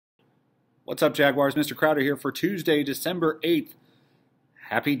What's up, Jaguars? Mr. Crowder here for Tuesday, December 8th.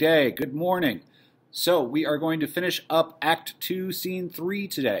 Happy day. Good morning. So we are going to finish up Act 2, Scene 3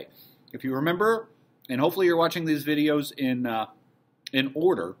 today. If you remember, and hopefully you're watching these videos in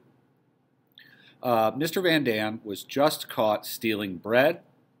order, Mr. Van Dam was just caught stealing bread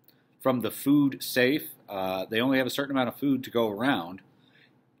from the food safe. They only have a certain amount of food to go around.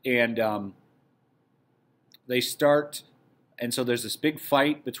 And they start... And so there's this big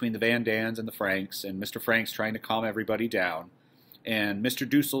fight between the Van Dams and the Franks, and Mr. Frank's trying to calm everybody down. And Mr.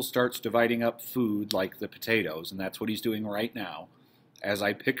 Dussel starts dividing up food like the potatoes, and that's what he's doing right now. As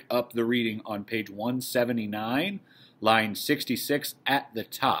I pick up the reading on page 179, line 66 at the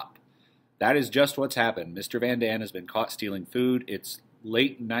top. That is just what's happened. Mr. Van Dam has been caught stealing food. It's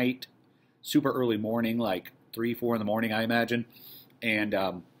late night, super early morning, like 3, 4 in the morning, I imagine.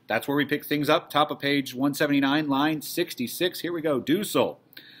 And that's where we pick things up. Top of page 179, line 66. Here we go. Dussel,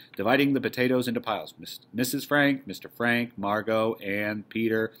 dividing the potatoes into piles. Mrs. Frank, Mr. Frank, Margot, Ann,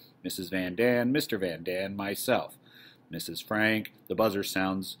 Peter, Mrs. Van Dam, Mr. Van Dam, myself. Mrs. Frank, the buzzer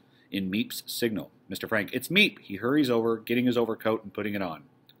sounds in Meep's signal. Mr. Frank, it's Meep. He hurries over, getting his overcoat and putting it on.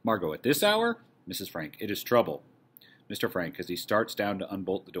 Margot, at this hour? Mrs. Frank, it is trouble. Mr. Frank, as he starts down to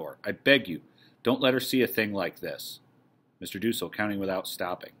unbolt the door. I beg you, don't let her see a thing like this. Mr. Dussel, counting without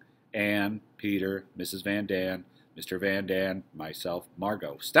stopping. Ann, Peter, Mrs. Van Dam, Mr. Van Dam, myself,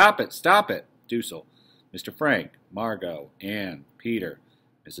 Margot. Stop it! Stop it! Dussel. Mr. Frank, Margot, Ann, Peter,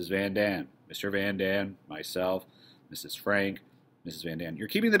 Mrs. Van Dam, Mr. Van Dam, myself, Mrs. Frank, Mrs. Van Dam. You're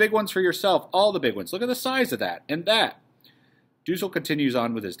keeping the big ones for yourself, all the big ones. Look at the size of that, and that. Dussel continues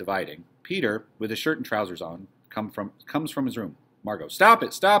on with his dividing. Peter, with his shirt and trousers on, comes from his room. Margot. Stop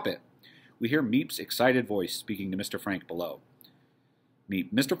it! Stop it! We hear Meep's excited voice speaking to Mr. Frank below.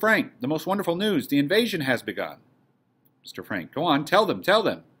 Meep. Mr. Frank, the most wonderful news. The invasion has begun. Mr. Frank. Go on, tell them, tell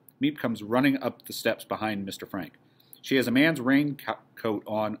them. Meep comes running up the steps behind Mr. Frank. She has a man's raincoat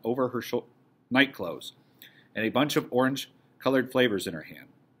on over her nightclothes and a bunch of orange-colored flavors in her hand.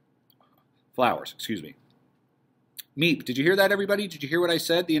 Flowers, excuse me. Meep, did you hear that, everybody? Did you hear what I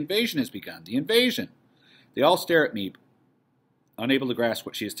said? The invasion has begun. The invasion. They all stare at Meep, unable to grasp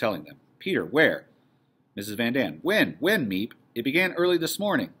what she is telling them. Peter, where? Mrs. Van Dam. When? When, Meep? It began early this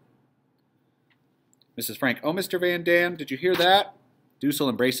morning. Mrs. Frank. Oh, Mr. Van Dam, did you hear that? Dussel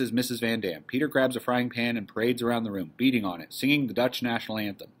embraces Mrs. Van Dam. Peter grabs a frying pan and parades around the room, beating on it, singing the Dutch national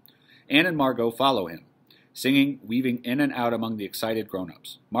anthem. Anne and Margot follow him, singing, weaving in and out among the excited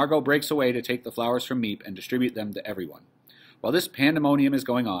grown-ups. Margot breaks away to take the flowers from Meep and distribute them to everyone. While this pandemonium is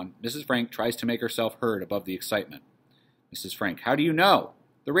going on, Mrs. Frank tries to make herself heard above the excitement. Mrs. Frank. How do you know?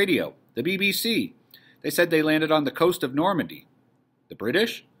 The radio. The BBC. They said they landed on the coast of Normandy. The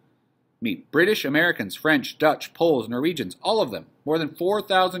British? Meep. British, Americans, French, Dutch, Poles, Norwegians, all of them. More than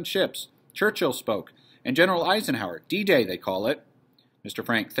 4,000 ships. Churchill spoke. And General Eisenhower. D-Day, they call it. Mr.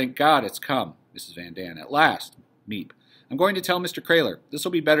 Frank. Thank God it's come. Mrs. Van Dam. At last. Meep. I'm going to tell Mr. Kraler. This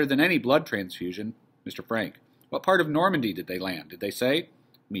will be better than any blood transfusion. Mr. Frank. What part of Normandy did they land? Did they say?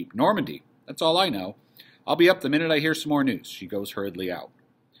 Meep. Normandy. That's all I know. I'll be up the minute I hear some more news. She goes hurriedly out.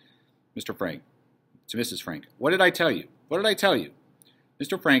 Mr. Frank. To Mrs. Frank. What did I tell you? What did I tell you?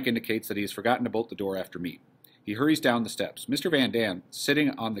 Mr. Frank indicates that he has forgotten to bolt the door after Meep. He hurries down the steps. Mr. Van Dam, sitting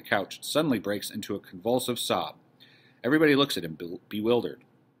on the couch, suddenly breaks into a convulsive sob. Everybody looks at him, bewildered.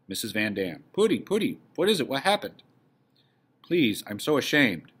 Mrs. Van Dam. Pooty, what is it? What happened? Please, I'm so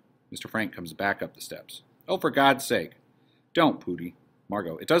ashamed. Mr. Frank comes back up the steps. Oh, for God's sake. Don't, Pooty.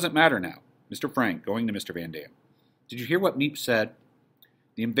 Margot. It doesn't matter now. Mr. Frank, going to Mr. Van Dam. Did you hear what Meep said?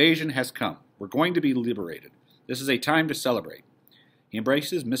 The invasion has come. We're going to be liberated. This is a time to celebrate. He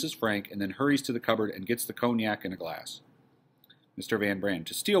embraces Mrs. Frank and then hurries to the cupboard and gets the cognac in a glass. Mr. Van Dam.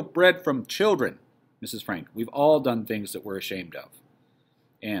 To steal bread from children. Mrs. Frank. We've all done things that we're ashamed of.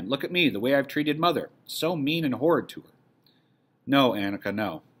 And look at me, the way I've treated Mother. So mean and horrid to her. No, Annika,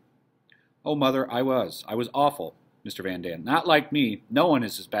 no. Oh, Mother, I was awful. Mr. Van Dam. Not like me. No one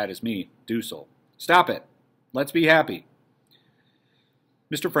is as bad as me. Dussel. Stop it. Let's be happy.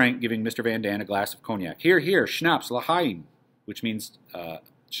 Mr. Frank giving Mr. Van Dam a glass of cognac. Here, Schnaps, L'Chaim, which means,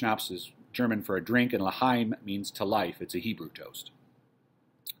 Schnaps is German for a drink, and L'Chaim means to life. It's a Hebrew toast.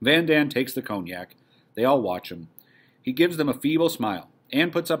 Van Dam takes the cognac. They all watch him. He gives them a feeble smile.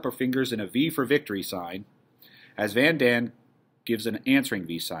 Anne puts up her fingers in a V for victory sign. As Van Dam gives an answering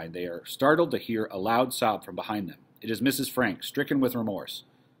V sign, they are startled to hear a loud sob from behind them. It is Mrs. Frank, stricken with remorse.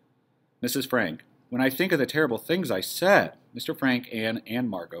 Mrs. Frank. When I think of the terrible things I said. Mr. Frank, Anne, and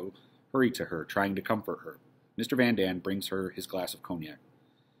Margot hurry to her, trying to comfort her. Mr. Van Dam brings her his glass of cognac.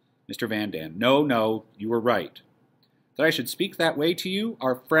 Mr. Van Dam. No, you were right. That I should speak that way to you,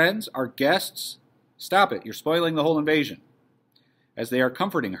 our friends, our guests? Stop it, you're spoiling the whole invasion. As they are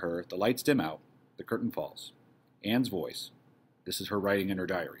comforting her, the lights dim out, the curtain falls. Anne's voice. This is her writing in her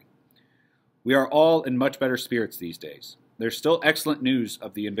diary. We are all in much better spirits these days. There's still excellent news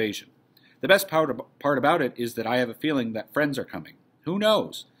of the invasion. The best part about it is that I have a feeling that friends are coming. Who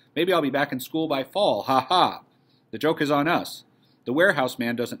knows? Maybe I'll be back in school by fall. Ha ha! The joke is on us. The warehouse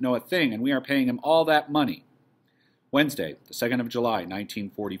man doesn't know a thing, and we are paying him all that money. Wednesday, the 2nd of July,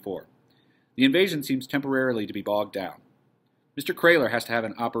 1944. The invasion seems temporarily to be bogged down. Mr. Krahler has to have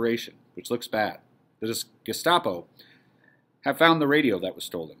an operation, which looks bad. The Gestapo have found the radio that was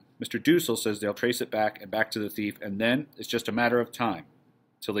stolen. Mr. Dussel says they'll trace it back and back to the thief, and then it's just a matter of time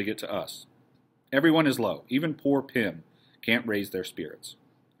till they get to us. Everyone is low. Even poor Pym can't raise their spirits.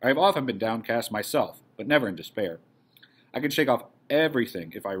 I have often been downcast myself, but never in despair. I can shake off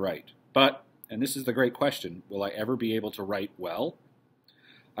everything if I write. But, and this is the great question, will I ever be able to write well?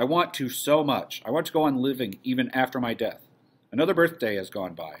 I want to so much. I want to go on living even after my death. Another birthday has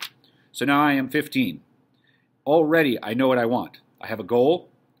gone by. So now I am 15. Already I know what I want. I have a goal,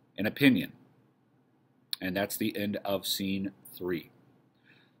 an opinion. And that's the end of scene 3.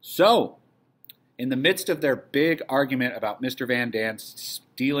 So, in the midst of their big argument about Mr. Van Dam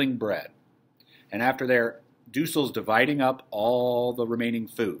stealing bread, and after Dussel's dividing up all the remaining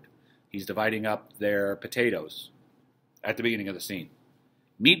food, he's dividing up their potatoes at the beginning of the scene.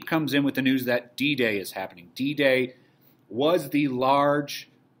 Miep comes in with the news that D-Day is happening. D-Day was the large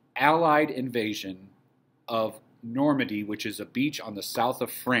Allied invasion of Normandy, which is a beach on the south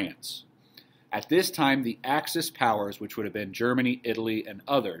of France. At this time, the Axis powers, which would have been Germany, Italy, and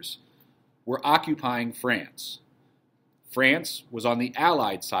others, were occupying France. France was on the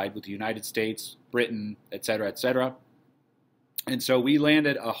Allied side with the United States, Britain, etc., etc. And so we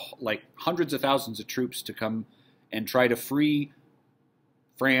landed like hundreds of thousands of troops to come and try to free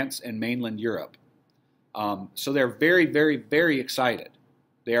France and mainland Europe. So they're very, very, very excited.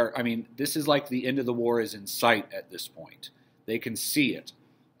 This is like the end of the war is in sight at this point. They can see it.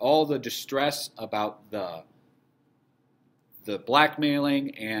 All the distress about the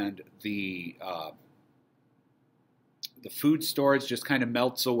blackmailing and the food storage just kind of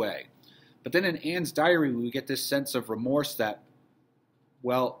melts away. But then in Anne's diary, we get this sense of remorse that,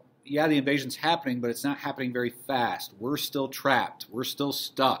 well, yeah, the invasion's happening, but it's not happening very fast. We're still trapped. We're still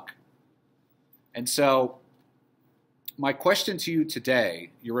stuck. And so my question to you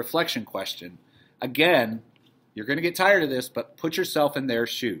today, your reflection question, again, you're going to get tired of this, but put yourself in their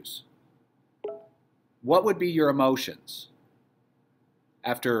shoes. What would be your emotions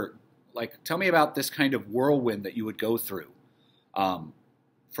after, tell me about this kind of whirlwind that you would go through,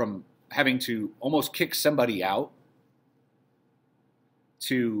 from having to almost kick somebody out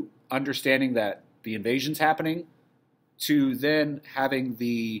to understanding that the invasion's happening to then having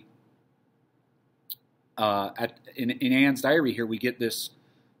in Anne's diary here, we get this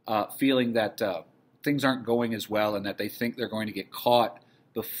feeling that things aren't going as well and that they think they're going to get caught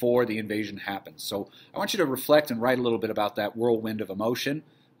before the invasion happens. So I want you to reflect and write a little bit about that whirlwind of emotion.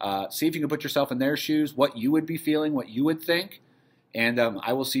 See if you can put yourself in their shoes, what you would be feeling, what you would think. And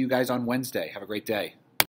I will see you guys on Wednesday. Have a great day.